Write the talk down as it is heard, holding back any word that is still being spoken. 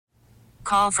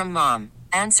call from mom.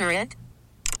 Answer it.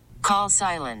 Call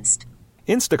silenced.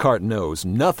 Instacart knows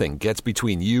nothing gets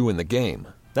between you and the game.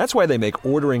 That's why they make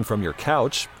ordering from your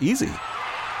couch easy.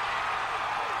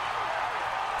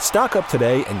 Stock up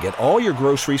today and get all your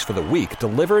groceries for the week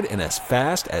delivered in as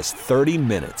fast as 30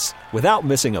 minutes without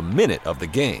missing a minute of the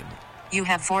game. You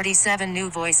have 47 new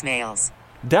voicemails.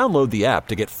 Download the app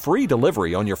to get free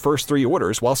delivery on your first 3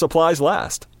 orders while supplies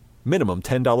last. Minimum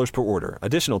 $10 per order.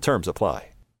 Additional terms apply.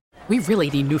 We really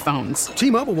need new phones.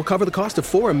 T-Mobile will cover the cost of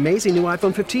 4 amazing new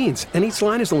iPhone 15s, and each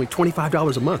line is only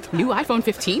 $25 a month. New iPhone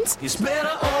 15s? It's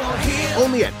better over here.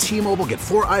 Only at T-Mobile, get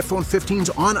 4 iPhone 15s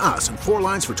on us and 4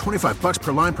 lines for $25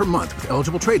 per line per month with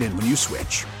eligible trade-in when you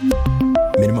switch.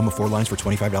 Minimum of 4 lines for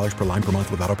 $25 per line per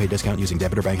month with autopay discount using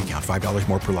debit or bank account. $5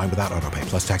 more per line without autopay,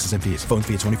 plus taxes and fees. Phone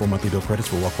fee at 24 monthly bill credits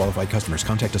for well-qualified customers.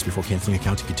 Contact us before canceling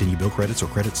account to continue bill credits or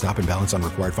credit stop and balance on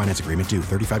required finance agreement due.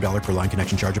 $35 per line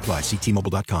connection charge applies. See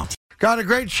T-Mobile.com. Got a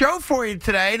great show for you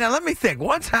today. Now, let me think.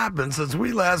 What's happened since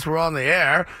we last were on the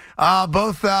air?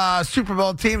 Both Super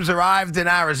Bowl teams arrived in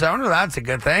Arizona. That's a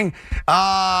good thing.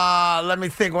 Let me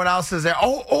think. What else is there?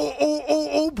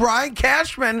 Brian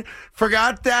Cashman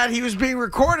forgot that he was being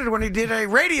recorded when he did a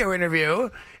radio interview.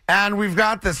 And we've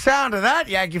got the sound of that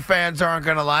Yankee fans aren't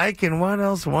going to like. And what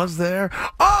else was there?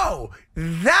 Oh,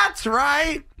 that's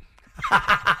right. What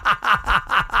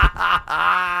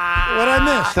I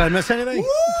miss? Did I miss anything?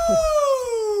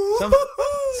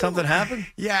 Something happened?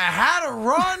 You had a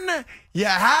run, you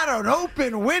had an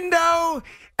open window,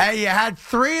 and you had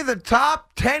 3 of the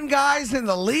top 10 guys in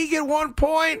the league at one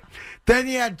point. Then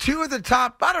you had 2 of the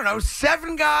top,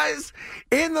 7 guys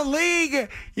in the league.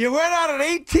 You went on an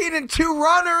 18-2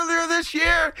 run earlier this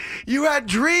year. You had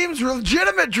dreams,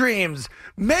 legitimate dreams.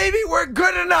 Maybe we're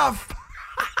good enough.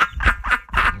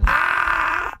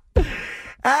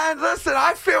 And listen,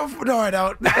 I feel... No, I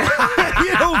don't.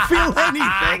 You don't feel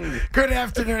anything. Good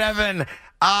afternoon, Evan.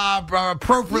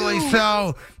 Appropriately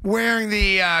so, wearing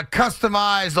the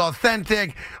customized,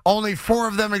 authentic, only 4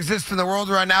 of them exist in the world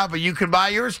right now, but you can buy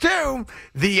yours too.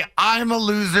 The I'm a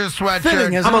Loser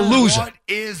sweatshirt. I'm a loser. What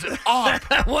is up?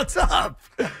 What's up?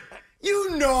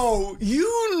 You know.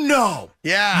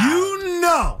 Yeah. You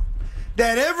know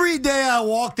that every day I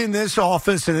walked in this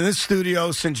office and in this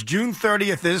studio since June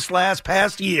 30th this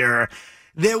past year,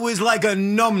 there was like a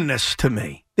numbness to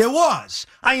me. There was.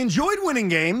 I enjoyed winning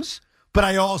games, but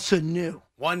I also knew.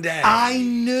 One day. I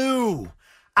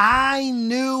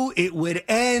knew it would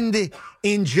end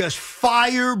in just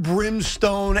fire,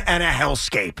 brimstone, and a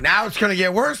hellscape. Now it's going to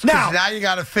get worse. Now you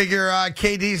got to figure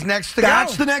KD's next to go.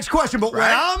 That's the next question. But when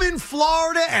I'm in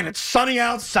Florida and it's sunny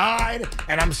outside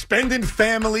and I'm spending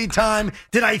family time,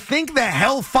 did I think the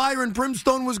hellfire and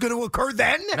brimstone was going to occur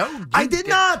then? No, I did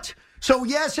not. So,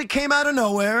 yes, it came out of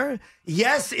nowhere.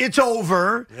 Yes, it's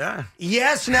over. Yeah.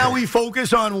 Yes, now we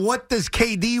focus on what does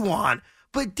KD want.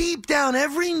 But deep down,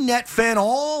 every Net fan,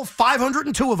 all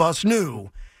 502 of us,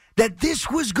 knew that this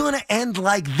was going to end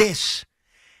like this.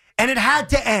 And it had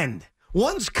to end.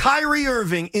 Once Kyrie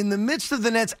Irving, in the midst of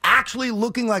the Nets actually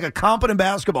looking like a competent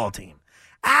basketball team,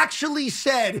 actually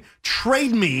said,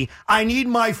 trade me, I need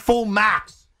my full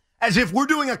max. As if we're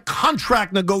doing a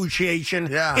contract negotiation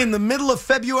in the middle of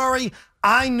February,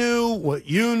 I knew what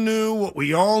you knew, what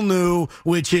we all knew,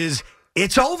 which is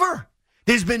it's over.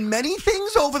 There's been many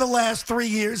things over the last 3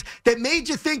 years that made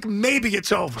you think maybe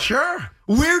it's over. Sure.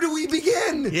 Where do we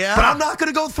begin? Yeah. But I'm not going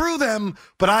to go through them.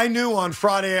 But I knew on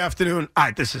Friday afternoon, all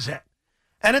right, this is it.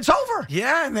 And it's over.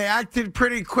 Yeah, and they acted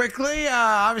pretty quickly.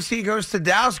 Obviously, he goes to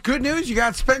Dallas. Good news, you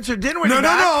got Spencer Dinwiddie back.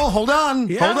 No. Hold on.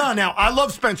 Yeah. Hold on. Now, I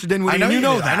love Spencer Dinwiddie, and you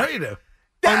know that. I know you do.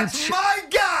 That's my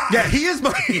guy. Yeah, he is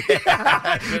my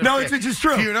No, it's just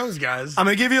true. Few of those guys. I'm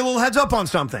going to give you a little heads up on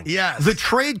something. Yes. The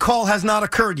trade call has not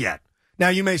occurred yet. Now,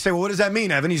 you may say, well, what does that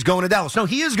mean, Evan? He's going to Dallas. No,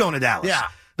 he is going to Dallas. Yeah.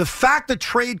 The fact the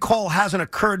trade call hasn't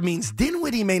occurred means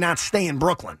Dinwiddie may not stay in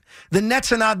Brooklyn. The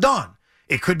Nets are not done.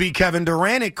 It could be Kevin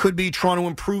Durant. It could be trying to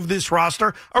improve this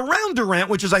roster around Durant,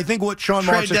 which is, I think, what Sean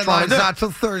Marks is trying to do. Not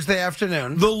till Thursday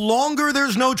afternoon. The longer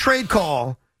there's no trade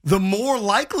call, the more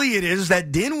likely it is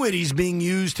that Dinwiddie's being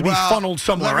used to be funneled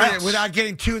somewhere else. Without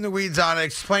getting too in the weeds on it,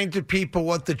 explain to people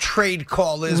what the trade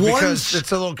call is because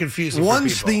it's a little confusing for people.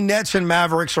 Once the Nets and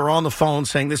Mavericks are on the phone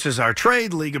saying this is our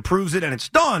trade, league approves it, and it's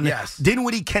done,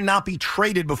 Dinwiddie cannot be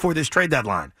traded before this trade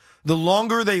deadline. The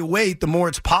longer they wait, the more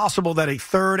it's possible that a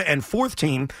third and fourth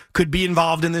team could be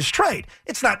involved in this trade.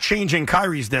 It's not changing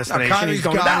Kyrie's destination. He's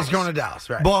going to Dallas. He's going to Dallas,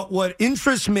 right. But what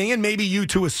interests me, and maybe you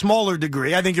to a smaller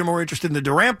degree, I think you're more interested in the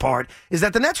Durant part, is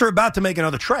that the Nets are about to make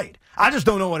another trade. I just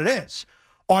don't know what it is.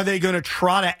 Are they going to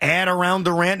try to add around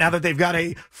Durant now that they've got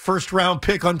a first-round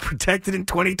pick unprotected in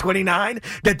 2029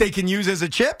 that they can use as a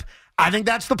chip? I think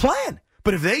that's the plan.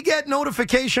 But if they get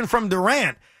notification from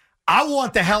Durant, I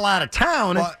want the hell out of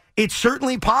town. It's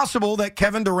certainly possible that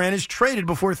Kevin Durant is traded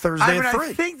before Thursday at 3.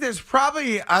 I think there's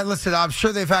probably, listen, I'm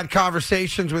sure they've had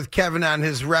conversations with Kevin and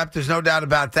his rep. There's no doubt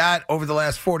about that over the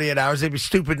last 48 hours. They'd be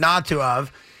stupid not to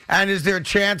have. And is there a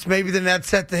chance maybe the Nets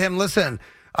said to him, listen,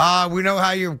 we know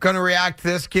how you're going to react to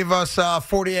this. Give us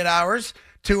 48 hours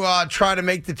to try to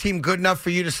make the team good enough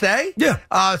for you to stay. Yeah.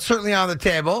 Certainly on the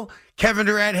table. Kevin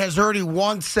Durant has already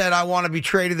once said, I want to be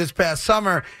traded this past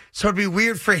summer. So it'd be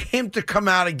weird for him to come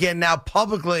out again now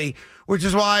publicly, which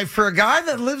is why for a guy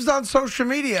that lives on social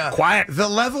media, quiet, the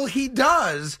level he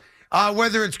does,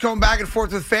 whether it's going back and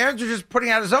forth with fans or just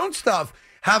putting out his own stuff,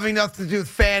 having nothing to do with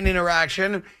fan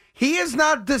interaction, he has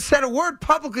not said a word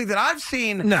publicly that I've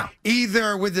seen,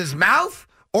 either with his mouth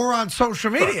or on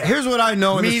social media. Here's what I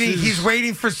know. Meaning he's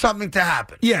waiting for something to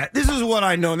happen. Yeah, this is what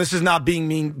I know, and this is not being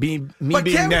being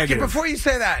negative. Before you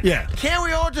say that, can't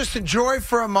we all just enjoy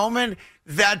for a moment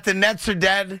that the Nets are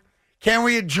dead? Can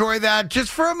we enjoy that just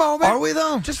for a moment? Are we,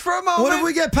 though? Just for a moment. What if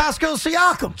we get Pascal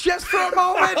Siakam? Just for a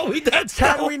moment.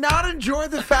 Can we not enjoy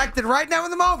the fact that right now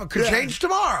in the moment, could change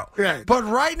tomorrow, but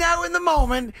right now in the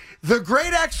moment, the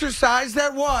great exercise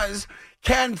that was,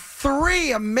 can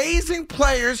 3 amazing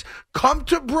players come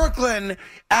to Brooklyn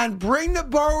and bring the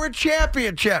Borough a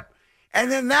championship? And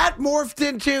then that morphed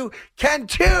into, can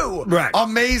 2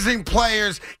 amazing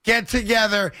players get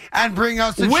together and bring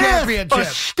us a championship? A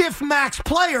stiff max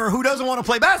player who doesn't want to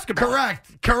play basketball.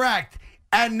 Correct.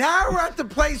 And now we're at the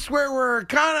place where we're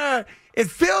kind of, it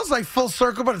feels like full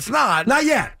circle, but it's not. Not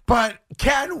yet. But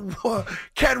can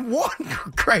one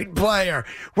great player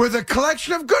with a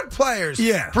collection of good players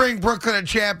bring Brooklyn a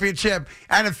championship?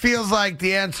 And it feels like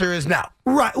the answer is no.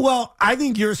 Right. Well, I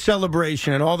think your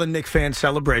celebration and all the Knicks fans'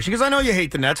 celebration, because I know you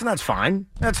hate the Nets, and that's fine.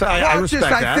 I respect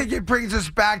that. I think it brings us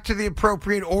back to the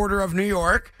appropriate order of New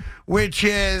York, which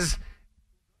is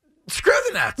screw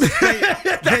the Nets.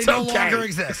 They no longer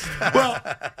exist. Well,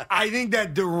 I think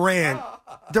that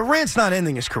Durant's not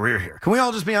ending his career here. Can we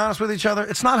all just be honest with each other?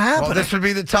 It's not happening. Well, this would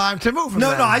be the time to move him. No,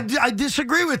 I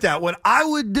disagree with that. What I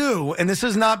would do, and this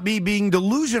is not me being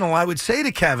delusional, I would say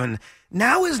to Kevin,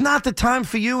 now is not the time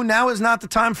for you. Now is not the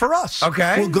time for us.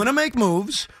 Okay. We're going to make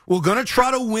moves. We're going to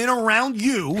try to win around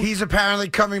you. He's apparently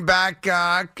coming back in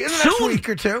the next week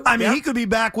or two. I mean, he could be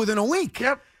back within a week.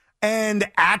 Yep. And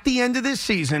at the end of this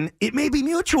season, it may be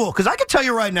mutual. Because I can tell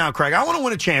you right now, Craig, I want to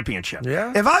win a championship.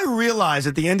 Yeah. If I realize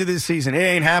at the end of this season it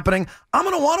ain't happening, I'm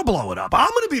going to want to blow it up. I'm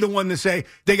going to be the one to say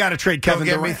they got to trade Kevin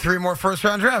Durant. Give me 3 more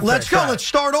first-round draft Let's picks. go. Let's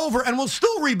start over, and we'll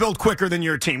still rebuild quicker than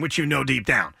your team, which you know deep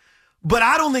down. But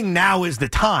I don't think now is the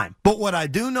time. But what I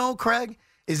do know, Craig,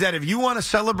 is that if you want to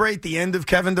celebrate the end of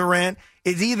Kevin Durant,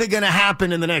 it's either going to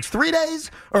happen in the next 3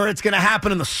 days or it's going to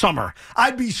happen in the summer.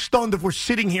 I'd be stunned if we're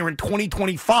sitting here in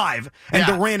 2025 and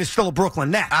Durant is still a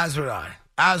Brooklyn Net. As would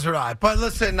I. But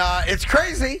listen, it's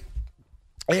crazy.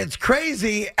 It's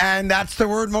crazy, and that's the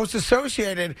word most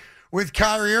associated with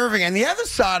Kyrie Irving. And the other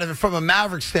side of it from a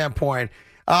Mavericks standpoint,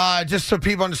 just so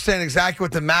people understand exactly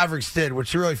what the Mavericks did, which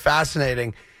is really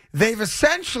fascinating, they've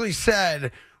essentially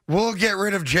said, we'll get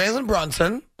rid of Jalen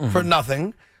Brunson for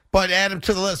nothing, but add him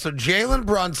to the list. So Jalen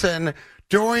Brunson,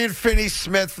 Dorian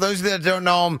Finney-Smith, for those of you that don't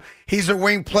know him, he's a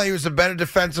wing player who's a better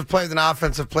defensive player than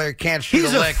offensive player, can't shoot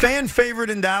He's a lick. He's a fan favorite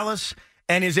in Dallas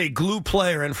and is a glue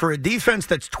player. And for a defense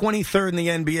that's 23rd in the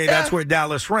NBA, that's where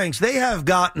Dallas ranks. They have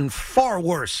gotten far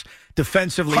worse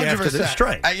defensively 100%. After this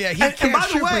trade. He can't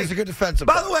shoot, but he's a good defensive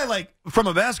player. By the way, like from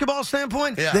a basketball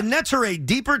standpoint, the Nets are a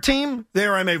deeper team. They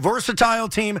are a versatile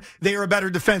team. They are a better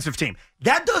defensive team.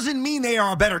 That doesn't mean they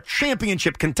are a better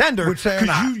championship contender, because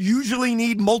you usually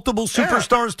need multiple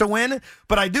superstars to win.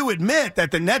 But I do admit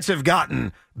that the Nets have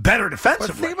gotten better defensively.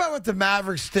 But think about what the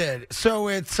Mavericks did. So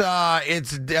it's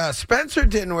Spencer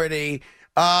Dinwiddie,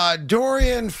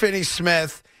 Dorian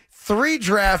Finney-Smith, 3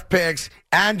 draft picks,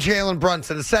 and Jalen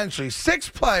Brunson, essentially 6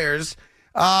 players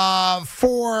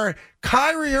for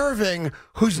Kyrie Irving,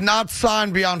 who's not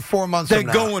signed beyond 4 months They're from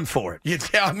now. going for it.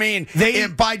 I mean,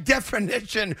 by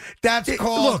definition, that's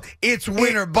called it's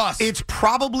win or bust. It's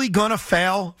probably going to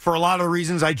fail for a lot of the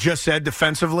reasons I just said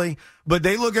defensively, but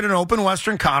they look at an open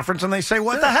Western Conference and they say,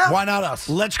 what the hell? Why not us?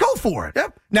 Let's go for it.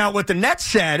 Yep. Now, what the Nets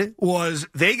said was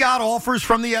they got offers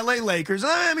from the LA Lakers.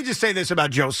 Let me just say this about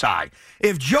Joe Tsai.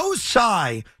 If Joe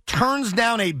Tsai turns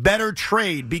down a better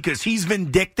trade because he's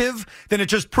vindictive, then it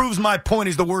just proves my point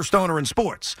he's the worst owner in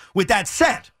sports. With that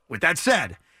said,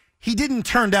 he didn't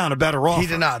turn down a better offer. He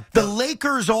did not. The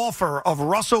Lakers' offer of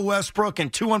Russell Westbrook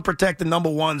and 2 unprotected number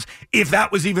ones, if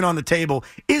that was even on the table,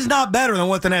 is not better than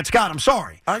what the Nets got. I'm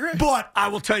sorry. I agree. But I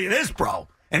will tell you this, bro,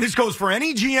 and this goes for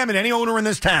any GM and any owner in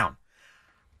this town.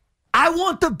 I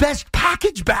want the best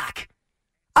package back.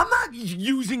 I'm not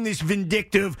using this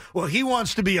vindictive, well, he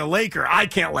wants to be a Laker. I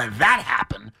can't let that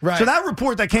happen. Right. So that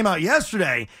report that came out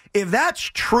yesterday, if that's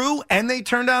true and they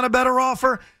turned down a better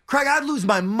offer, Craig, I'd lose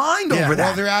my mind over that.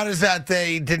 Well, the reality is that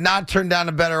they did not turn down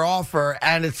a better offer,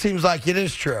 and it seems like it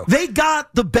is true. They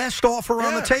got the best offer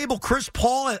on the table. Chris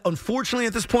Paul, unfortunately,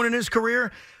 at this point in his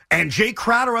career, and Jay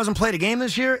Crowder, who hasn't played a game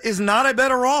this year, is not a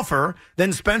better offer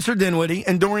than Spencer Dinwiddie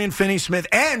and Dorian Finney-Smith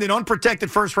and an unprotected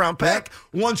first-round pick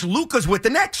once Luka's with the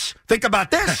Knicks. Think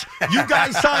about this. You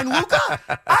guys signed Luka.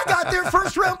 I got their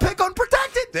first-round pick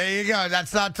unprotected. There you go.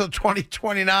 That's not till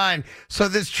 2029. So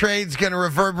this trade's going to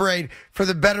reverberate for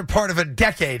the better part of a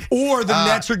decade. Or the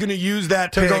Nets are going to use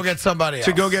that to pick go get somebody else.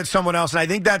 To go get someone else. And I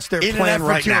think that's their plan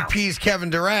right now. To appease Kevin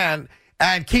Durant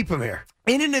and keep him here.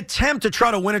 In an attempt to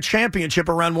try to win a championship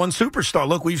around one superstar.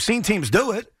 Look, we've seen teams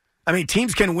do it. I mean,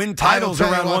 teams can win titles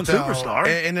around one superstar.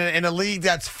 In a league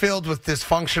that's filled with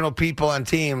dysfunctional people and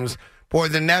teams, boy,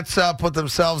 the Nets put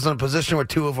themselves in a position with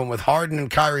two of them, with Harden and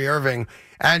Kyrie Irving,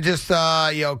 and just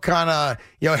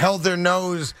held their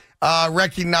nose,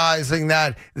 recognizing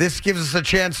that this gives us a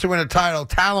chance to win a title,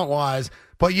 talent-wise.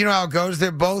 But you know how it goes.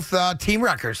 They're both team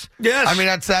wreckers. Yes. I mean,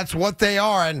 that's what they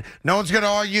are. And no one's going to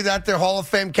argue that they're Hall of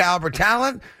Fame caliber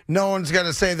talent. No one's going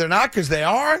to say they're not, because they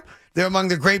are. They're among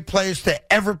the great players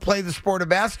to ever play the sport of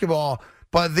basketball.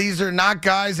 But these are not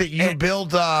guys that you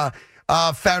build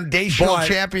foundational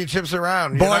championships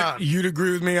around. But you'd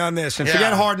agree with me on this. And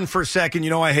forget Harden for a second. You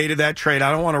know I hated that trade.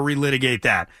 I don't want to relitigate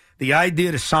that. The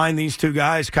idea to sign these two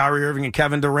guys, Kyrie Irving and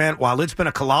Kevin Durant, while it's been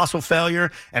a colossal failure,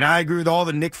 and I agree with all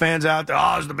the Knicks fans out there,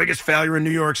 it's the biggest failure in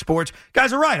New York sports.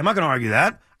 Guys are right. I'm not going to argue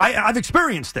that. I've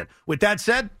experienced it. With that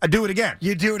said, I do it again.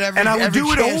 You do it and I will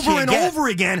do it over and over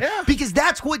again because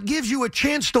that's what gives you a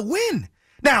chance to win.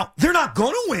 Now, they're not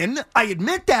going to win. I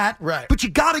admit that. Right. But you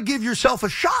got to give yourself a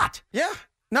shot. Yeah.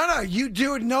 No, you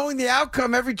do it knowing the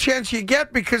outcome every chance you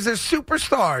get because they're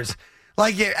superstars.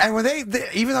 And when they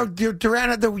even though Durant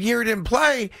had the year he didn't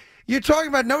play, you're talking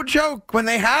about, no joke, when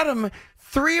they had him,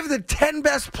 3 of the 10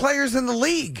 best players in the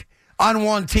league on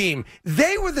one team.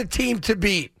 They were the team to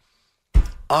beat.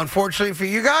 Unfortunately for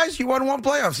you guys, you won one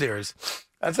playoff series.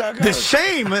 That's how it goes. The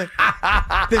same amount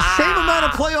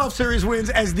of playoff series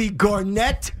wins as the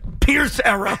Garnett-Pierce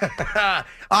era.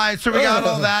 All right, so we got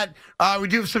all that. We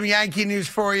do have some Yankee news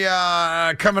for you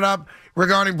coming up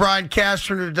regarding Brian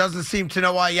Cashman, who doesn't seem to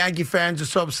know why Yankee fans are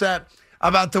so upset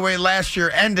about the way last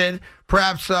year ended.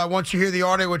 Perhaps once you hear the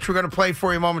audio, which we're going to play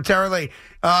for you momentarily,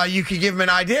 you could give him an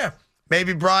idea.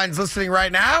 Maybe Brian's listening right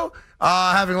now,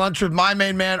 having lunch with my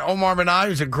main man, Omar Minai,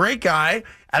 who's a great guy,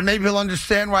 and maybe he'll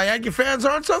understand why Yankee fans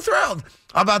aren't so thrilled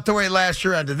about the way last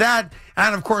year ended. That,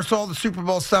 and of course, all the Super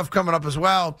Bowl stuff coming up as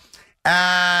well,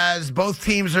 as both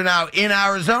teams are now in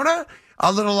Arizona.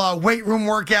 A little weight room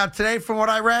workout today from what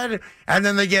I read, and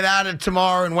then they get at it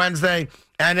tomorrow and Wednesday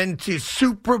and into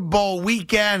Super Bowl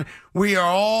weekend. We are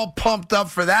all pumped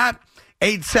up for that.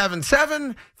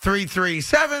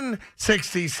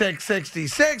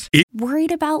 877-337-6666.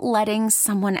 Worried about letting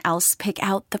someone else pick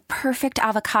out the perfect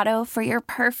avocado for your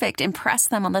perfect impress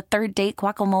them on the third date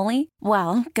guacamole?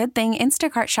 Well, good thing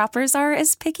Instacart shoppers are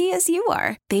as picky as you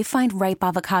are. They find ripe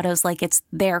avocados like it's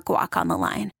their guac on the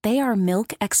line. They are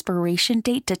milk expiration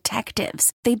date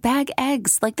detectives. They bag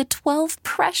eggs like the 12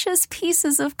 precious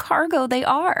pieces of cargo they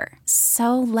are.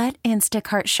 So let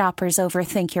Instacart shoppers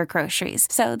overthink your groceries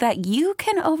so that you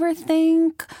can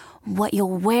overthink what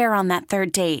you'll wear on that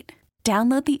third date.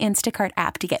 Download the Instacart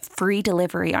app to get free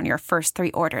delivery on your first 3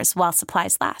 orders while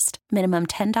supplies last. Minimum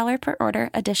 $10 per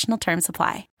order. Additional terms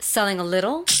apply. Selling a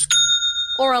little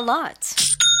or a lot?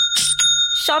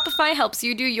 Shopify helps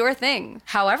you do your thing,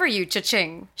 however you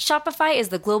cha-ching. Shopify is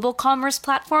the global commerce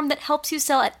platform that helps you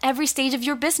sell at every stage of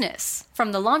your business.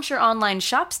 From the launch your online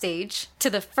shop stage,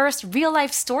 to the first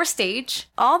real-life store stage,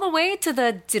 all the way to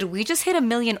the did we just hit 1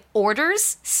 million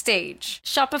orders stage.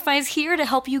 Shopify's here to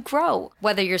help you grow.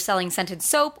 Whether you're selling scented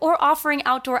soap or offering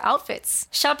outdoor outfits,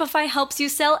 Shopify helps you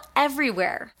sell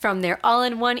everywhere. From their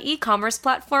all-in-one e-commerce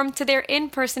platform to their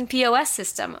in-person POS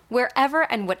system, wherever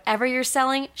and whatever you're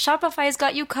selling, Shopify's got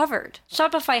got you covered.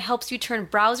 Shopify helps you turn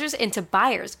browsers into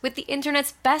buyers with the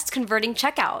internet's best converting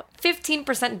checkout.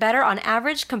 15% better on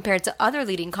average compared to other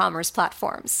leading commerce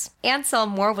platforms. And sell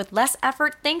more with less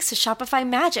effort thanks to Shopify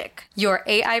Magic, your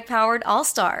AI-powered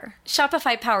all-star.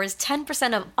 Shopify powers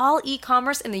 10% of all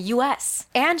e-commerce in the U.S.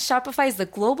 And Shopify is the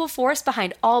global force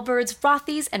behind Allbirds,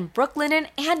 Rothy's, and Brooklinen,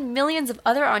 and millions of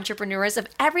other entrepreneurs of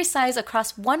every size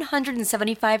across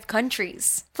 175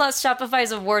 countries. Plus,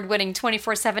 Shopify's award-winning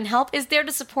 24/7 help is there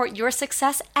to support your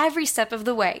success every step of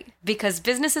the way. Because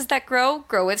businesses that grow,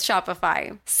 grow with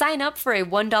Shopify. Sign up for a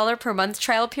 $1 per month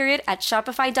trial period at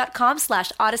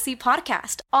shopify.com/Odyssey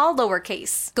Podcast, all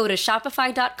lowercase. Go to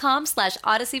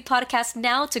shopify.com/Odyssey Podcast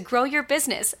now to grow your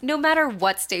business, no matter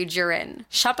what stage you're in.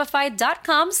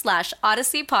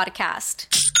 Shopify.com/Odyssey Podcast.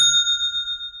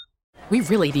 We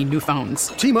really need new phones.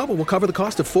 T-Mobile will cover the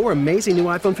cost of 4 amazing new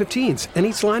iPhone 15s, and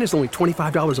each line is only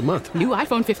 $25 a month. New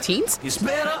iPhone 15s? It's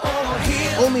better over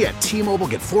here. Only at T-Mobile,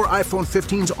 get 4 iPhone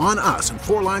 15s on us and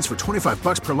 4 lines for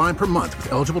 $25 per line per month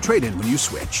with eligible trade-in when you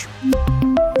switch.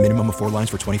 Minimum of 4 lines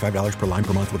for $25 per line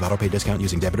per month with autopay discount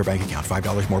using debit or bank account.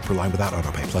 $5 more per line without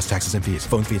autopay, plus taxes and fees.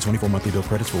 Phone fee at 24 monthly bill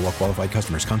credits for well-qualified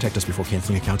customers. Contact us before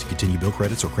canceling account to continue bill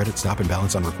credits or credit stop and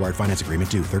balance on required finance agreement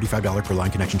due. $35 per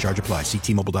line connection charge applies. See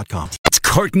T-Mobile.com. It's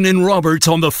Carton and Roberts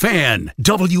on The Fan.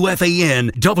 WFAN,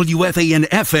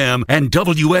 WFAN-FM, and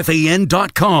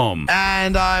WFAN.com.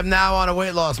 And I'm now on a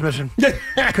weight loss mission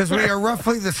because we are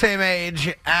roughly the same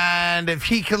age. And if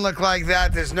he can look like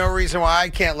that, there's no reason why I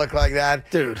can't look like that.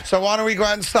 Dude. So why don't we go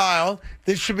out in style?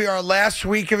 This should be our last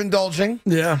week of indulging.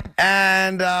 Yeah.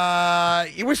 And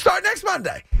we start next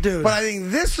Monday. Dude. But I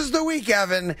think this is the week,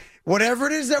 Evan. Whatever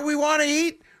it is that we want to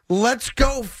eat, let's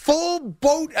go full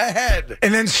boat ahead.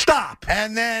 And then stop.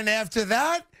 And then after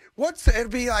that, it'll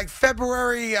be like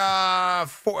February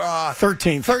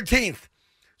 13th. 13th.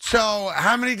 So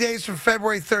how many days from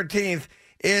February 13th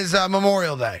is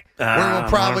Memorial Day? Where we'll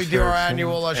probably do our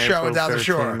annual show down the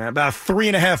shore. Man. About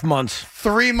 3.5 months.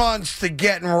 3 months to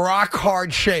get in rock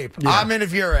hard shape. Yeah. I'm in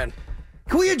if you're in.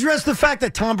 Can we address the fact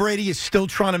that Tom Brady is still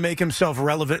trying to make himself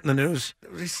relevant in the news?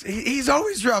 He's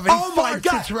always relevant. Oh, my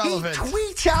God. It's relevant. He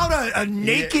tweets out a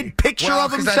naked picture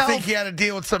of himself. I think he had to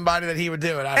deal with somebody that he would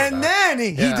do it. And then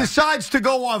he decides to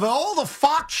go on all the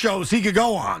Fox shows he could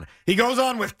go on. He goes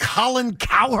on with Colin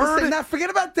Cowherd. Listen, now forget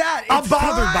about that. I'm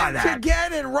bothered by that. To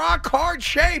get in rock hard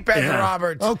shape, Evan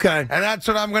Roberts. Okay. And that's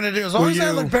what I'm going to do. As long as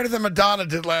I look better than Madonna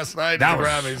did last night at the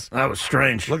Grammys. That was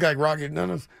strange. Look like Rocky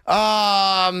Dennis.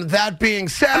 That being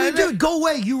said. I mean, dude, go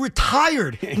away. You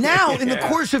retired. Now, in the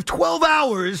course of 12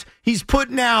 hours, he's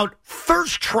putting out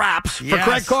thirst traps for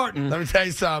Craig Carton. Let me tell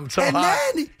you something. And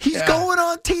then he's going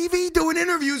on TV doing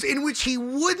interviews in which he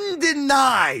wouldn't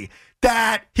deny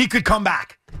that he could come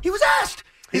back. He was asked,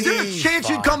 is there a chance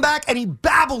you'd come back? And he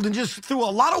babbled and just threw a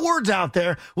lot of words out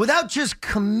there without just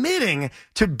committing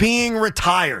to being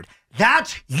retired.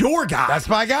 That's your guy. That's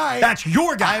my guy. That's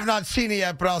your guy. I have not seen it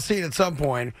yet, but I'll see it at some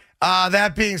point.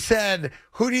 That being said,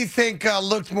 who do you think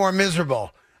looked more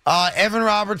miserable? Evan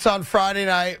Roberts on Friday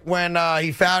night when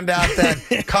he found out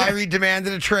that Kyrie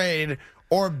demanded a trade,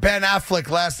 or Ben Affleck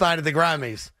last night at the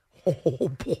Grammys? Oh,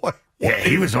 boy. Yeah,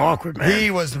 he was awkward, man. He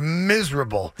was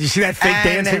miserable. You see that fake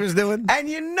dance he was doing? And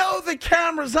you know the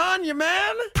camera's on you,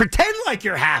 man. Pretend like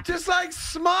you're happy. Just like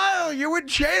smile. You're with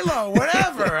J-Lo,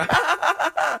 whatever.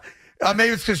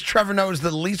 Maybe it's because Trevor Noah is the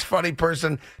least funny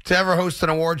person to ever host an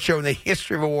award show in the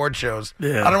history of award shows.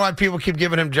 Yeah. I don't know why people keep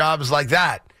giving him jobs like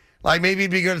that. Like, maybe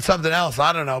he'd be good at something else.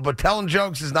 I don't know. But telling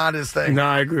jokes is not his thing. No,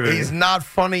 I agree. He's not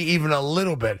funny even a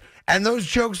little bit. And those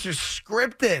jokes are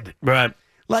scripted. Right.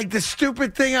 Like the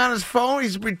stupid thing on his phone,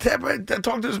 he's pretending to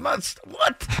talk to his mother.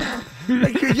 What?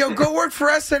 Like, yo, go work for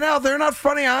SNL. They're not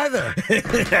funny either.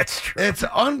 That's true. It's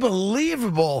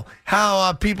unbelievable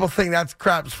how people think that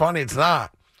crap's funny. It's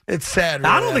not. It's sad.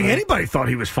 Really. I don't think anybody thought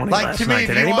he was funny like, last to me, night.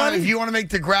 Did anybody? If you want to make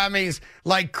the Grammys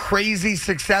like crazy,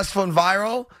 successful, and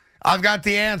viral, I've got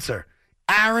the answer.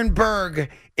 Aaron Berg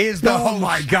is the host. Oh,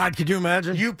 my God. Could you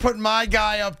imagine? You put my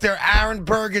guy up there. Aaron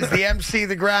Berg is the MC of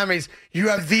the Grammys. You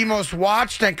have the most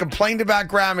watched and complained about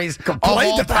Grammys of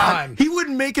all time. He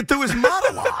wouldn't make it through his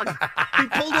monologue. He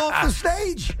pulled off the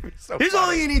stage. Here's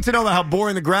all you need to know about how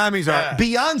boring the Grammys are.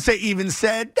 Beyonce even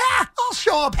said, I'll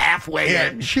show up halfway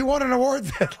in. She won an award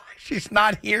that she's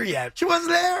not here yet. She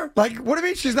wasn't there. Like, what do you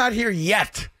mean she's not here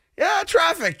yet? Yeah,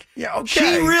 traffic. Yeah, okay.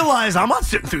 She realized I'm not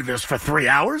sitting through this for 3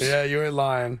 hours. Yeah, you ain't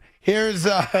lying. Here's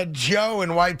Joe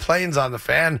in White Plains on the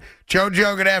Fan. Joe,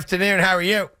 good afternoon. How are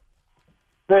you?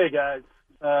 Hey, guys.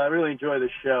 I really enjoy this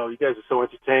show. You guys are so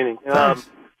entertaining.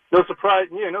 No surprise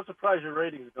your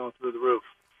ratings are going through the roof.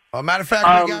 Well, matter of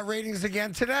fact, we got ratings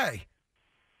again today.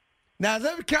 Now,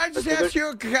 can I just ask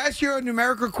you? Can I ask you a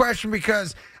numerical question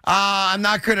because I'm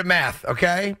not good at math?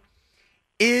 Okay,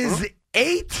 is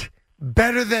 8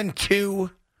 better than 2?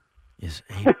 Is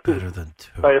 8 better than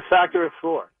 2? By a factor of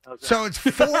 4. Okay. So it's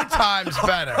 4 times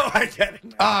better. I get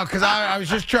it. Oh, because I was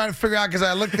just trying to figure out because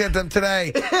I looked at them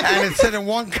today and it said in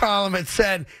one column it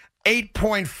said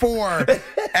 8.4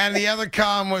 and the other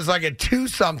column was like a 2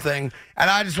 something, and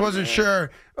I just wasn't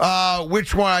sure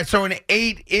which one. So an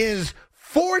 8 is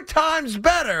 4 times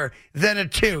better than a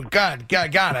 2. Got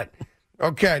it.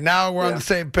 Okay, now we're on the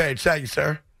same page. Thank you,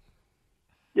 sir.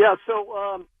 Yeah,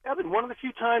 so, Evan, one of the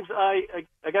few times I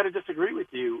got to disagree with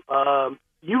you.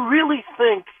 You really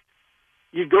think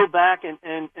you'd go back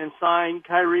and sign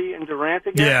Kyrie and Durant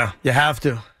again? Yeah, you have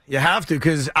to. You have to,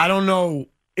 because I don't know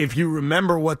if you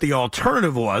remember what the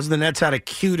alternative was. The Nets had a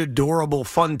cute, adorable,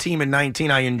 fun team in 19.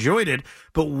 I enjoyed it.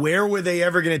 But where were they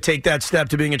ever going to take that step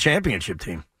to being a championship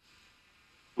team?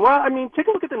 Well, I mean, take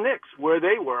a look at the Knicks, where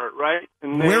they were, right?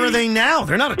 And Where are they now?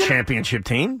 They're not a championship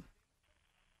team.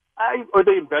 Are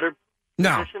they in better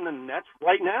No. position than the Nets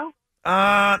right now?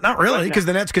 Not really, because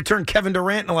the Nets could turn Kevin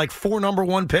Durant into like 4 number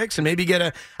 1 picks and maybe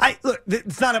get look,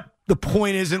 it's not the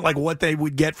point isn't like what they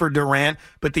would get for Durant,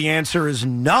 but the answer is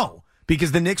no,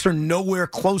 because the Knicks are nowhere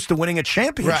close to winning a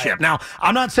championship. Right. Now,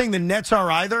 I'm not saying the Nets are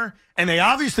either, and they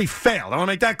obviously failed. I want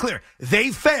to make that clear.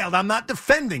 They failed. I'm not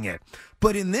defending it.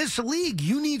 But in this league,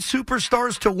 you need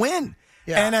superstars to win.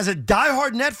 Yeah. And as a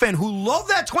diehard Net fan who loved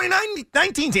that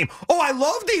 2019 team, I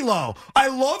love D'Lo, I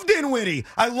love Dinwiddie,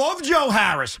 I love Joe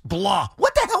Harris, blah.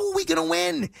 What the hell are we going to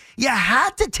win? You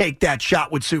had to take that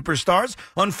shot with superstars.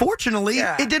 Unfortunately,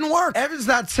 it didn't work. Evan's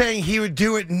not saying he would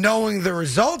do it knowing the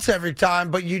results every time,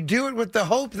 but you do it with the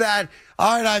hope that,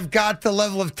 all right, I've got the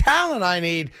level of talent I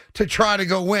need to try to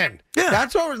go win. Yeah.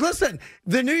 That's all. Listen,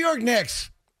 the New York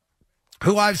Knicks,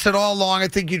 who I've said all along, I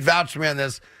think you'd vouch for me on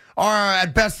this, are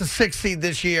at best a 6th seed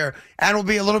this year and will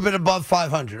be a little bit above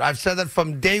 500. I've said that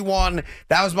from day one.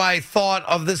 That was my thought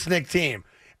of this Knicks team.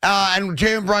 And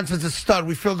Jalen Brunson's a stud.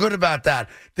 We feel good about that.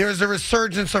 There's a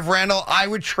resurgence of Randall. I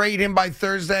would trade him by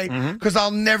Thursday because I'll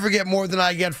never get more than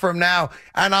I get from now.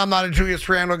 And I'm not a Julius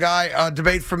Randle guy.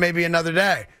 Debate for maybe another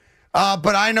day.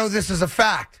 But I know this is a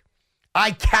fact.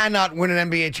 I cannot win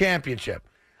an NBA championship.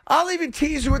 I'll even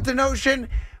tease you with the notion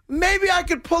maybe I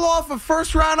could pull off a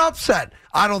first-round upset.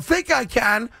 I don't think I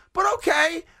can, but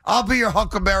okay. I'll be your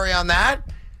Huckleberry on that.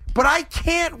 But I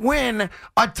can't win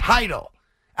a title.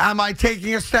 Am I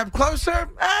taking a step closer?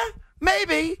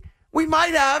 Maybe. We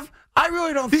might have. I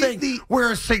really don't think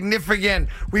we're significant.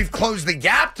 We've closed the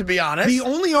gap, to be honest. The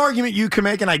only argument you can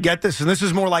make, and I get this, and this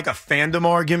is more like a fandom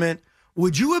argument,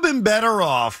 would you have been better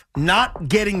off not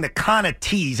getting the kind of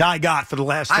tease I got for the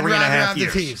last 3.5 years? I'd rather have the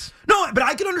tease. No, but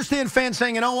I can understand fans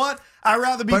saying, you know what? I'd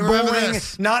rather be boring,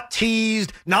 not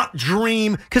teased, not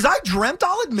dream. Because I dreamt,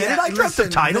 I'll admit it, I dreamt the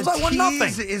titles. I won nothing. The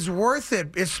tease is worth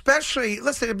it, especially,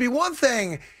 listen, it'd be one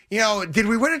thing, did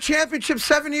we win a championship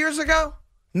 7 years ago?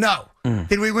 No.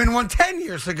 Did we win one 10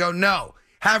 years ago? No.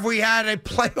 Have we had a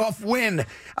playoff win?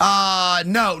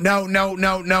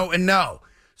 No, and no.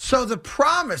 So the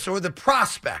promise or the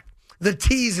prospect, the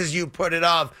tease as you put it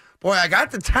of, boy, I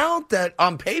got the talent that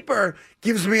on paper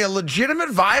gives me a legitimate,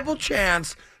 viable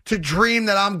chance to dream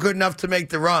that I'm good enough to make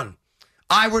the run.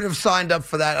 I would have signed up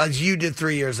for that as you did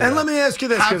 3 years ago. And let me ask you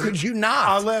this. How could you not?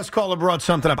 Our last caller brought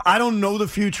something up. I don't know the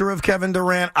future of Kevin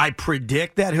Durant. I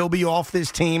predict that he'll be off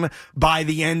this team by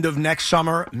the end of next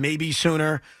summer, maybe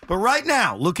sooner. But right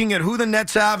now, looking at who the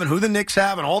Nets have and who the Knicks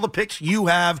have and all the picks you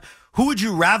have, who would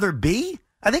you rather be?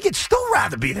 I think it'd still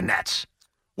rather be the Nets.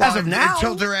 As of now.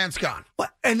 Until Durant's gone.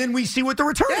 And then we see what the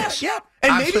return is. Yeah.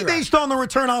 And maybe based on the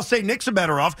return, I'll say Knicks are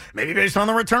better off. Maybe based on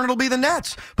the return, it'll be the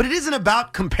Nets. But it isn't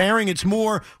about comparing. It's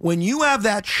more when you have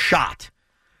that shot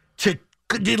to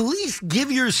at least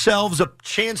give yourselves a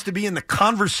chance to be in the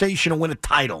conversation and win a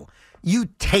title, you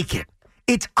take it.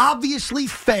 It's obviously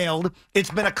failed.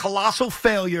 It's been a colossal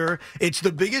failure. It's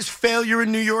the biggest failure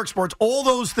in New York sports. All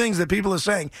those things that people are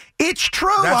saying. It's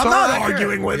true. I'm not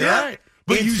arguing with it.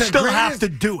 But you still have to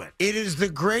do it. It is the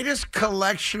greatest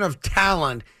collection of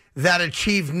talent that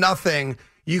achieved nothing.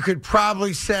 You could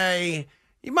probably say,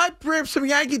 you might bring up some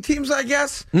Yankee teams, I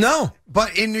guess. No.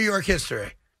 But in New York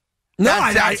history.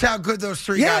 No, that's how good those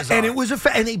three guys are. And it was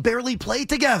and they barely played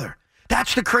together.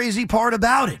 That's the crazy part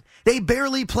about it. They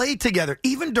barely played together.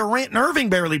 Even Durant and Irving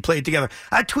barely played together.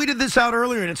 I tweeted this out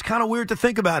earlier, and it's kind of weird to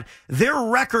think about. Their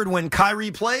record when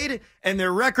Kyrie played and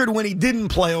their record when he didn't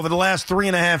play over the last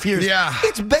 3.5 years. Yeah.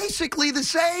 It's basically the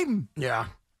same. Yeah.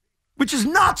 which is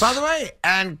nuts. By the way,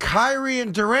 and Kyrie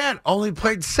and Durant only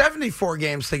played 74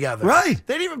 games together. Right.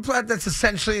 They didn't even play. That's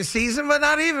essentially a season, but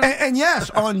not even. And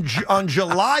yes, on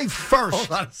July 1st.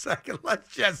 Hold on a second.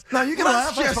 Let's just. No, you can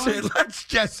laugh. Let's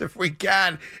just, if we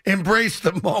can, embrace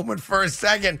the moment for a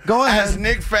second. Go ahead. As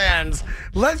Knicks fans,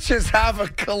 let's just have a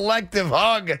collective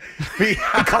hug.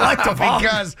 Collective hug.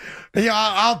 Because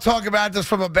I'll talk about this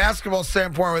from a basketball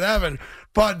standpoint with Evan,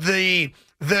 but the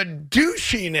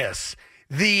douchiness,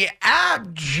 the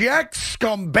abject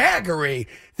scumbaggery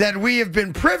that we have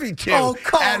been privy to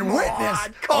and witnessed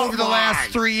over the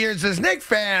last 3 years as Knicks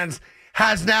fans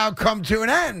has now come to an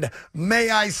end. May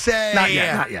I say? Not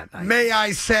yet. May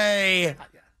I say?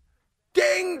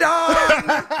 Ding dong!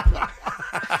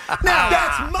 Now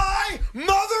that's my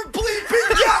mother bleeping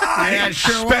guy. Yeah, it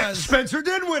sure was. Spencer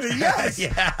Dinwiddie, yes.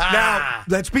 Yeah. Now,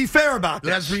 let's be fair about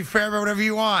this. Let's be fair about whatever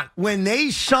you want. When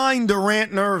they signed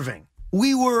Durant and Irving,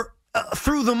 we were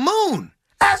through the moon,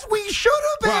 as we should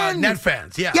have been. Net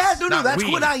fans, yes. Yeah, no, Not that's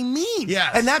we. what I mean.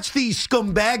 Yes. And that's the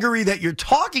scumbaggery that you're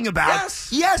talking about. Yes.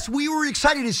 Yes, we were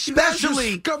excited,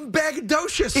 especially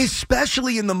scumbagadocious.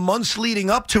 Especially in the months leading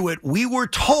up to it, we were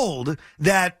told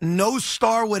that no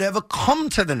star would ever come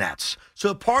to the Nets.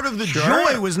 So part of the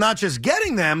joy was not just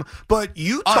getting them, but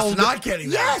you told us not getting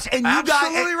them. Yes, and you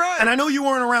absolutely right. And I know you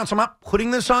weren't around, so I'm not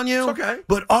putting this on you. It's okay.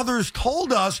 But others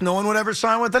told us no one would ever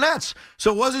sign with the Nets.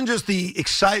 So it wasn't just the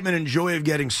excitement and joy of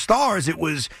getting stars. It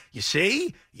was, you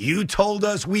see, you told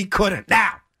us we couldn't.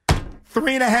 Now,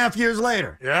 3.5 years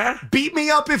later, beat me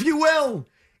up if you will.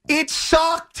 It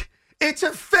sucked. It's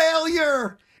a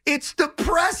failure. It's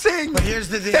depressing. But here's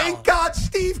the deal. Thank God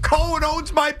Steve Cohen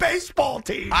owns my baseball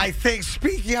team. I think,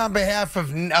 speaking on behalf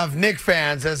of Knicks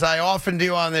fans, as I often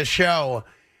do on this show,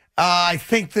 I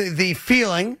think the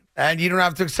feeling, and you don't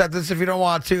have to accept this if you don't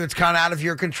want to, it's kind of out of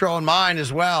your control and mine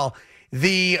as well,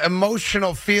 the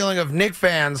emotional feeling of Knicks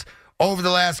fans over the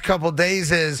last couple of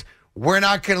days is, we're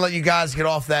not going to let you guys get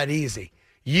off that easy.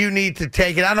 You need to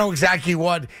take it. I don't know exactly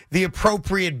what the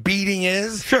appropriate beating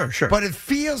is. Sure. But it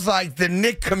feels like the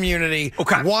Knicks community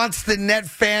wants the net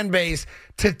fan base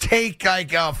to take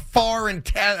like a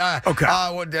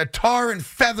a tar and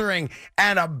feathering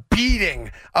and a beating,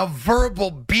 a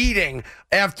verbal beating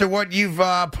after what you've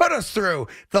put us through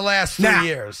the last 3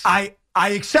 years. I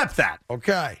accept that.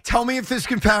 Okay. Tell me if this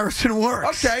comparison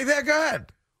works. Okay, there, go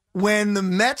ahead. When the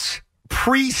Mets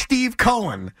pre-Steve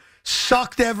Cohen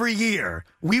sucked every year,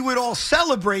 we would all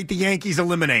celebrate the Yankees'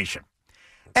 elimination.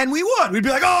 And we would. We'd be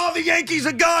like, oh, the Yankees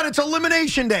are gone. It's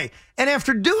elimination day. And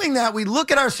after doing that, we'd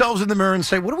look at ourselves in the mirror and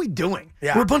say, what are we doing?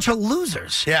 Yeah. We're a bunch of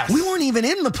losers. Yes. We weren't even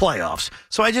in the playoffs.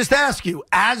 So I just ask you,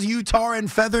 as you tar and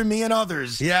feather me and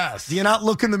others, yes, do you not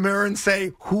look in the mirror and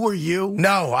say, who are you?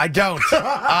 No, I don't.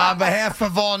 On behalf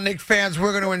of all Knicks fans,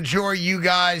 we're going to enjoy you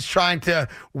guys trying to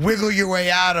wiggle your way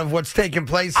out of what's taking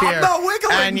place here. I'm not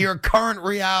wiggling. And your current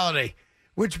reality.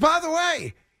 Which, by the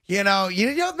way, you know,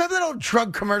 remember that old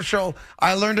drug commercial?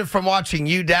 I learned it from watching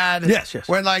You, Dad. Yes.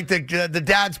 When, like, the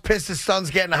dad's pissed his son's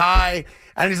getting high,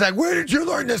 and he's like, where did you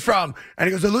learn this from? And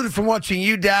he goes, I learned it from watching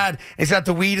You, Dad. And he's got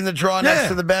the weed in the drawer next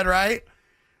to the bed, right?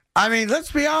 I mean,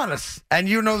 let's be honest, and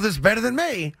you know this better than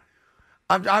me.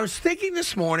 I was thinking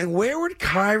this morning, where would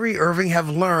Kyrie Irving have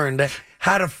learned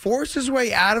how to force his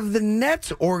way out of the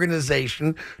Nets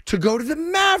organization to go to the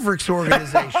Mavericks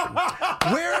organization?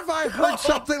 Where have I heard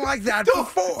something like that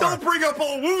before? Don't bring up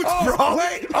old wounds, bro. bro.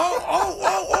 Wait.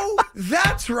 Oh.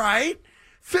 That's right.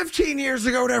 15 years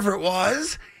ago, whatever it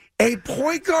was, a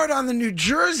point guard on the New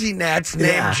Jersey Nets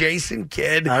named Jason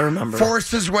Kidd I remember.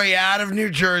 forced his way out of New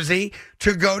Jersey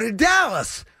to go to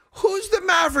Dallas. Who's the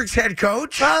Mavericks head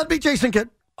coach? That'd be Jason Kidd.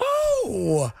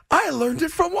 Oh, I learned it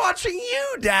from watching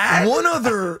You, Dad. One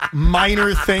other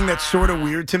minor thing that's sort of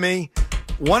weird to me,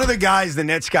 one of the guys the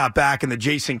Nets got back in the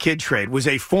Jason Kidd trade was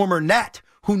a former Net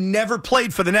who never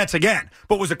played for the Nets again,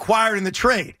 but was acquired in the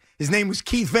trade. His name was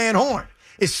Keith Van Horn.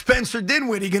 Is Spencer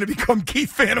Dinwiddie going to become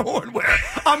Keith Van Horn? Where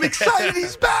I'm excited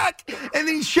he's back, and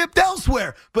then he's shipped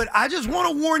elsewhere. But I just want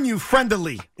to warn you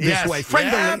friendly this way.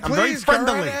 Friendly. Yeah, I'm very please, friendly.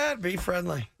 go right ahead. Be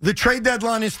friendly. The trade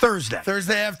deadline is Thursday.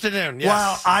 Thursday afternoon, yes.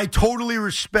 While I totally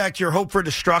respect your hope for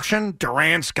destruction,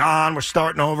 Durant's gone, we're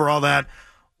starting over, all that.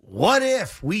 What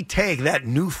if we take that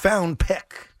newfound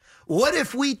pick? What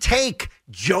if we take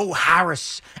Joe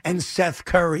Harris and Seth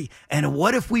Curry? And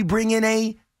what if we bring in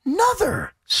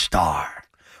another star?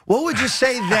 What would you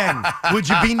say then? Would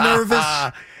you be nervous?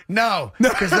 No,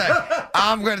 because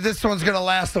this one's gonna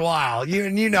last a while.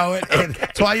 You know it. Okay.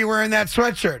 That's why you're wearing that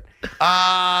sweatshirt.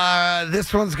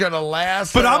 This one's gonna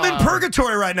last. But I'm in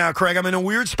purgatory right now, Craig. I'm in a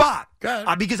weird spot. Good.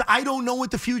 Because I don't know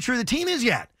what the future of the team is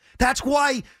yet. That's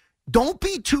why don't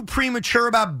be too premature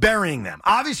about burying them.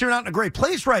 Obviously, they're not in a great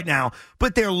place right now,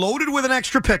 but they're loaded with an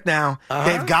extra pick now.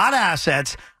 They've got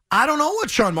assets. I don't know what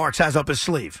Sean Marks has up his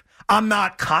sleeve. I'm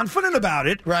not confident about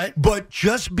it, right? But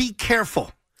just be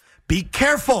careful. Be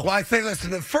careful. Well, I think,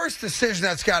 listen, the first decision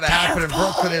that's got to happen in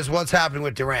Brooklyn is what's happening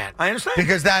with Durant. I understand.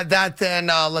 Because that then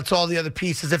lets all the other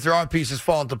pieces, if there are pieces,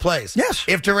 fall into place. Yes.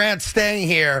 If Durant's staying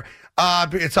here,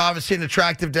 it's obviously an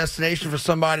attractive destination for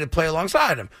somebody to play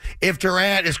alongside him. If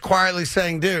Durant is quietly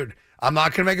saying, dude, I'm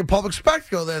not going to make a public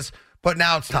spectacle of this, but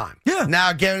now it's time. Yeah.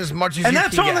 Now get as much as you can And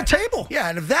that's on get. the table. Yeah,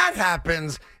 and if that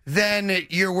happens, then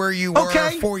you're where you were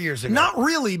 4 years ago. Not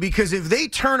really, because if they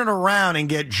turn it around and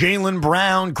get Jaylen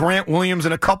Brown, Grant Williams,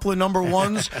 and a couple of number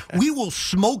ones, we will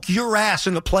smoke your ass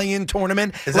in the play-in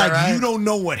tournament Is that like right? you don't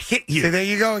know what hit you. See, there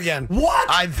you go again. What?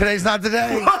 Today's not the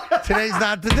day. Today's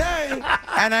not the day.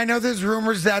 And I know there's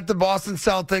rumors that the Boston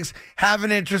Celtics have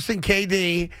an interest in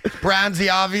KD. Brown's the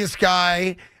obvious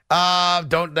guy.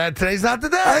 Today's not the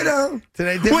day. I know.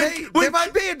 Today, there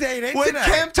might be a day. It ain't When today.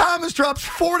 Cam Thomas drops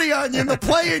 40 on you in the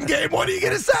play-in game, what are you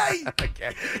going to say?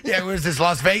 Okay. Yeah, was this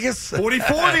Las Vegas?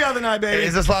 44 the other night, baby.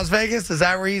 Is this Las Vegas? Is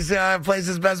that where he plays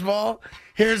his best ball?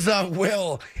 Here's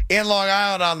Will in Long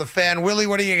Island on the Fan. Willie,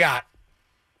 what do you got?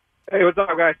 Hey, what's up,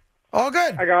 guys? All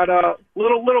good. I got a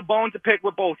little bone to pick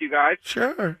with both you guys.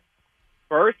 Sure.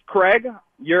 First, Craig,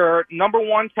 you're number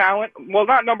one talent. Well,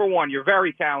 not number one. You're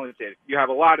very talented. You have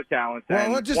a lot of talent.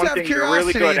 Well, And just one out of thing you're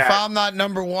curiosity, really good if at. I'm not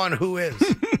number one, who is?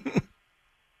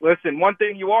 Listen, one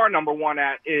thing you are number one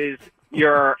at is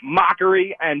your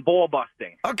mockery and ball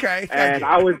busting. Okay. And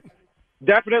I was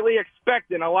definitely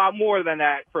expecting a lot more than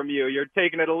that from you. You're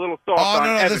taking it a little soft Oh, on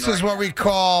no, Evan this is right what we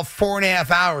call 4.5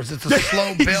 hours. It's a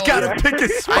slow build. He's got to pick a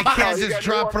spot. I can't You just gotta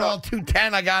drop it warm all up.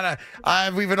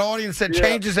 210. We have an audience that Yeah.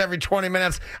 changes every 20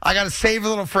 minutes. I got to save a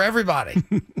little for everybody.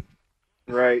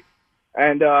 Right.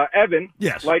 And Evan,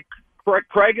 Yes. like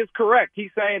Craig is correct. He's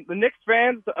saying the Knicks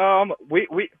fans, we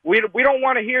don't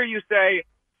want to hear you say,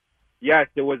 yes,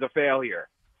 it was a failure.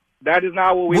 That is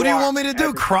not what we What do you want. want me to do?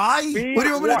 As a- Cry? we What do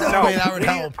you want me to do? No, I mean, that would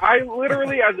help. I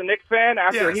literally, as a Knicks fan,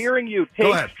 after Yes. hearing you Go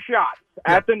take ahead. shots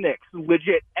at the Knicks,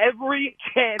 legit every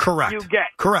chance Correct. you get,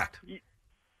 Correct.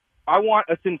 I want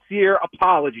a sincere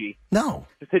apology No.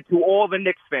 to all the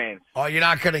Knicks fans. Oh, you're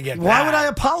not going to get Why that. would I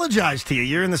apologize to you?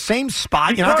 You're in the same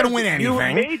spot. You're not going to win Because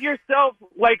anything. You made yourself,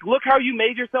 look how you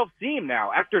made yourself seem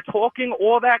now. After talking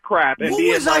all that crap and What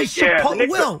being was I like, yeah, the supposed?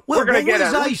 Knicks Will, we're going what to get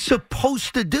was at I least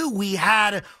supposed to do? We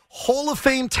had Hall of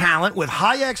Fame talent with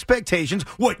high expectations.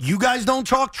 What, you guys don't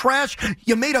talk trash?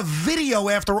 You made a video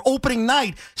after opening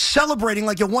night celebrating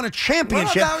like you won a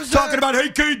championship, that was, talking about, hey,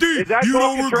 KD, Is that you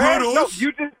don't talking regret trash? us?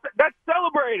 No, that's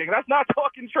celebrating. That's not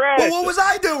talking trash. Well, what was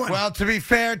I doing? Well, to be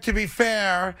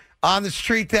fair, on the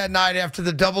street that night after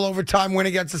the double overtime win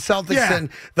against the Celtics Yeah. and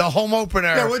the home opener.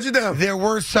 Yeah, what'd you do? There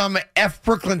were some F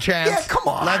Brooklyn chants. Yeah, come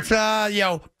on. Let's,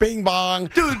 bing bong.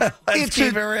 Dude, Let's it's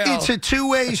keep it real. it's a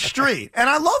two-way street. And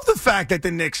I love the fact that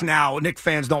the Knicks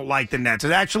fans don't like the Nets.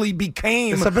 It actually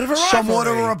became It's a bit of a somewhat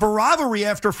of rivalry. a rivalry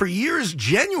after for years,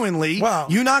 genuinely, Well,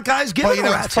 you not guys give Well, it you a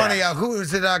know, rat's it's funny. ass. Who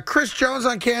is it? Chris Jones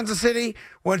on Kansas City.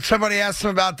 When somebody asked him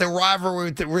about the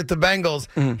rivalry with the Bengals,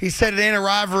 he said it ain't a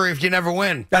rivalry if you never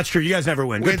win. That's true. You guys never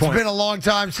win. Good It's point. been a long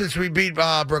time since we beat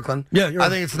Brooklyn. Yeah, you're I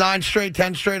right. think it's 9 straight,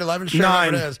 10 straight, 11 straight.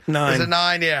 Nine. Whatever it is. Nine. Is it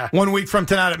 9? Yeah. 1 week from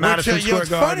tonight at Madison Which, Square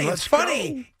it's Garden. funny. Let's It's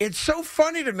funny. go. It's so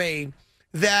funny to me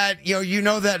that you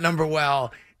know that number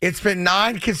well. It's been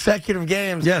 9 consecutive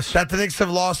games that the Knicks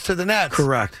have lost to the Nets.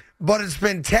 Correct. But it's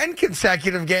been 10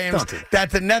 consecutive games Don't do that. that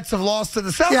the Nets have lost to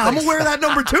the Celtics. Yeah, I'm aware of that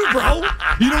number too, bro.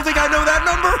 You don't think I know that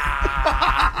number?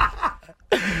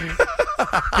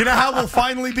 You know how we'll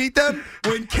finally beat them?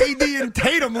 When KD and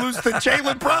Tatum lose to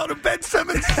Jaylen Brown and Ben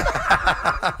Simmons.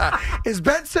 Is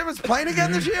Ben Simmons playing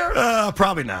again this year?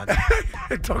 Probably not.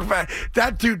 Talk about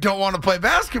that dude don't want to play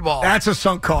basketball. That's a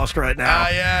sunk cost right now.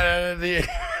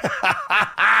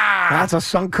 That's a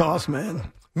sunk cost, man.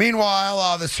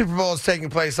 Meanwhile, the Super Bowl is taking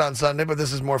place on Sunday, but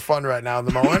this is more fun right now at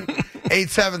the moment.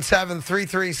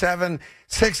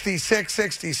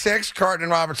 877-337-6666. Carton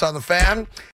and Roberts on the Fan.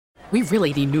 We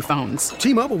really need new phones.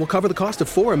 T-Mobile will cover the cost of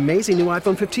 4 amazing new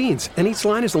iPhone 15s, and each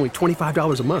line is only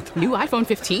 $25 a month. New iPhone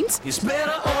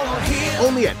 15s?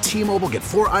 Only at T-Mobile, get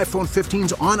 4 iPhone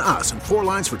 15s on us and 4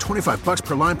 lines for $25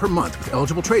 per line per month with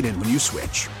eligible trade-in when you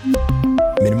switch.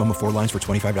 Minimum of 4 lines for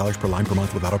 $25 per line per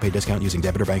month with autopay discount using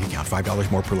debit or bank account.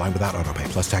 $5 more per line without autopay,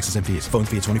 plus taxes and fees. Phone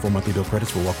fee at 24 monthly bill credits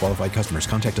for well-qualified customers.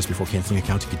 Contact us before canceling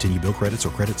account to continue bill credits or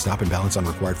credit stop and balance on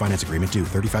required finance agreement due.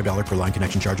 $35 per line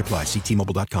connection charge applies. See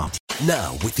T-Mobile.com.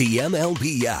 Now, with the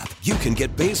MLB app, you can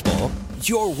get baseball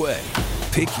your way.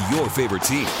 Pick your favorite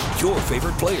team, your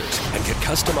favorite players, and get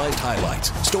customized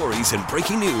highlights, stories, and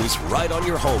breaking news right on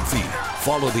your home feed.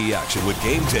 Follow the action with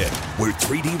Game Day, where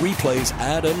 3D replays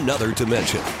add another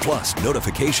dimension. Plus,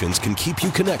 notifications can keep you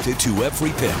connected to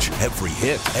every pitch, every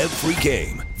hit, every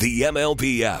game. The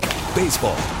MLB app.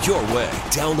 Baseball, your way.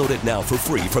 Download it now for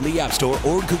free from the App Store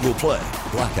or Google Play.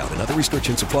 Blackout and other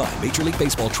restrictions apply. Major League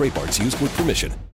Baseball trademarks used with permission.